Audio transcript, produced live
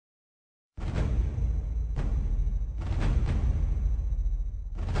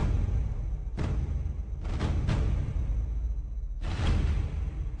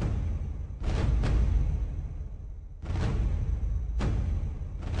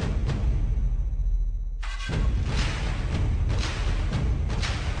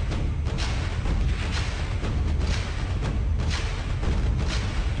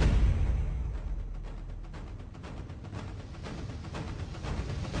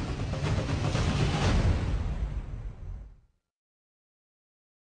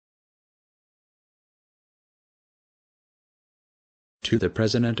To the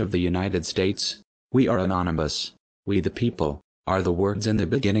President of the United States, we are anonymous. We the people, are the words in the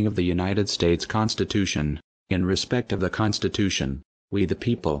beginning of the United States Constitution. In respect of the Constitution, we the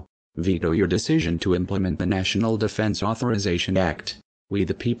people, veto your decision to implement the National Defense Authorization Act. We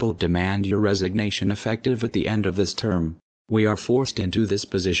the people demand your resignation effective at the end of this term. We are forced into this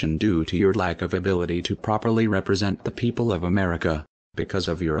position due to your lack of ability to properly represent the people of America. Because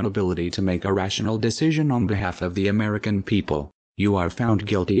of your inability to make a rational decision on behalf of the American people, you are found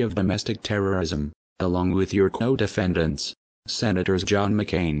guilty of domestic terrorism, along with your co-defendants, Senators John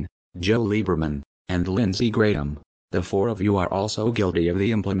McCain, Joe Lieberman, and Lindsey Graham. The four of you are also guilty of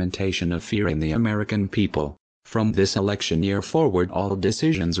the implementation of fear in the American people. From this election year forward, all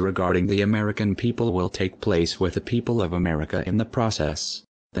decisions regarding the American people will take place with the people of America in the process.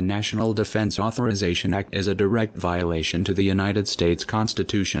 The National Defense Authorization Act is a direct violation to the United States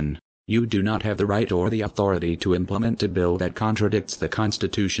Constitution. You do not have the right or the authority to implement a bill that contradicts the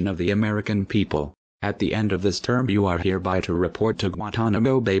Constitution of the American people. At the end of this term, you are hereby to report to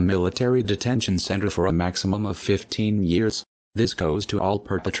Guantanamo Bay Military Detention Center for a maximum of 15 years. This goes to all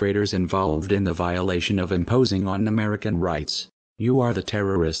perpetrators involved in the violation of imposing on American rights. You are the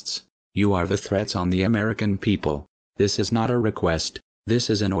terrorists. You are the threats on the American people. This is not a request. This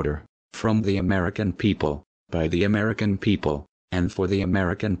is an order. From the American people, by the American people, and for the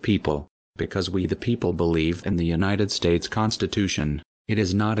American people. Because we the people believe in the United States Constitution. It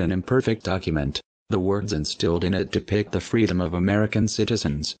is not an imperfect document. The words instilled in it depict the freedom of American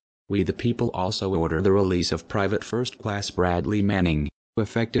citizens. We the people also order the release of Private First Class Bradley Manning,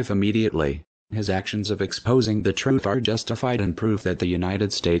 effective immediately. His actions of exposing the truth are justified and prove that the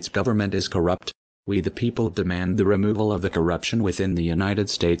United States government is corrupt. We the people demand the removal of the corruption within the United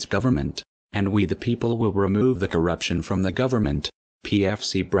States government. And we the people will remove the corruption from the government.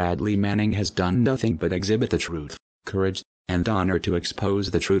 PFC Bradley Manning has done nothing but exhibit the truth, courage, and honor to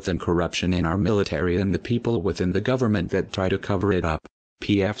expose the truth and corruption in our military and the people within the government that try to cover it up.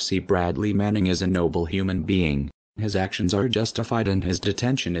 PFC Bradley Manning is a noble human being. His actions are justified and his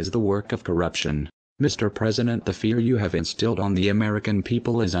detention is the work of corruption. Mr. President, the fear you have instilled on the American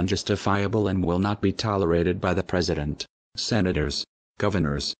people is unjustifiable and will not be tolerated by the President, senators,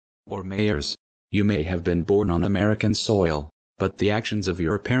 governors, or mayors. You may have been born on American soil, but the actions of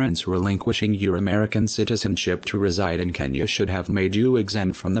your parents relinquishing your American citizenship to reside in Kenya should have made you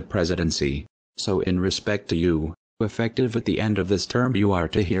exempt from the presidency. So in respect to you, effective at the end of this term, you are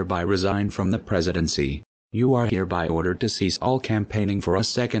to hereby resign from the presidency. You are hereby ordered to cease all campaigning for a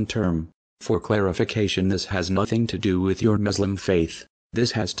second term. For clarification, this has nothing to do with your Muslim faith.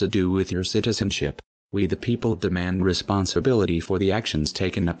 This has to do with your citizenship. We the people demand responsibility for the actions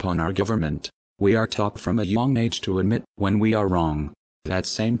taken upon our government. We are taught from a young age to admit when we are wrong. That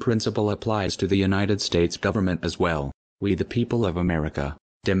same principle applies to the United States government as well. We the people of America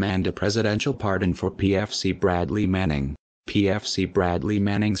demand a presidential pardon for PFC Bradley Manning. PFC Bradley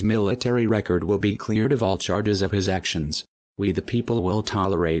Manning's military record will be cleared of all charges of his actions. We the people will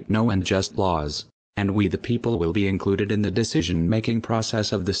tolerate no unjust laws, and we the people will be included in the decision-making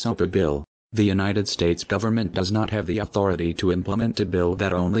process of the SOPA bill. The United States government does not have the authority to implement a bill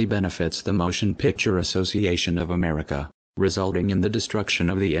that only benefits the Motion Picture Association of America, resulting in the destruction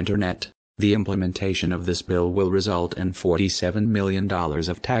of the Internet. The implementation of this bill will result in $47 million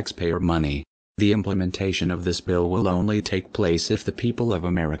of taxpayer money. The implementation of this bill will only take place if the people of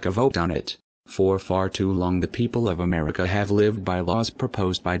America vote on it. For far too long the people of America have lived by laws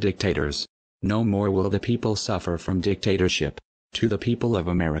proposed by dictators. No more will the people suffer from dictatorship. To the people of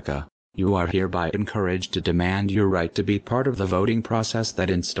America, you are hereby encouraged to demand your right to be part of the voting process that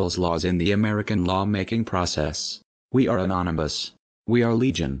instills laws in the American lawmaking process. We are anonymous. We are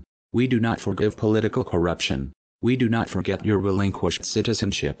legion. We do not forgive political corruption. We do not forget your relinquished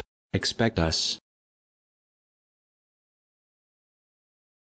citizenship. Expect us.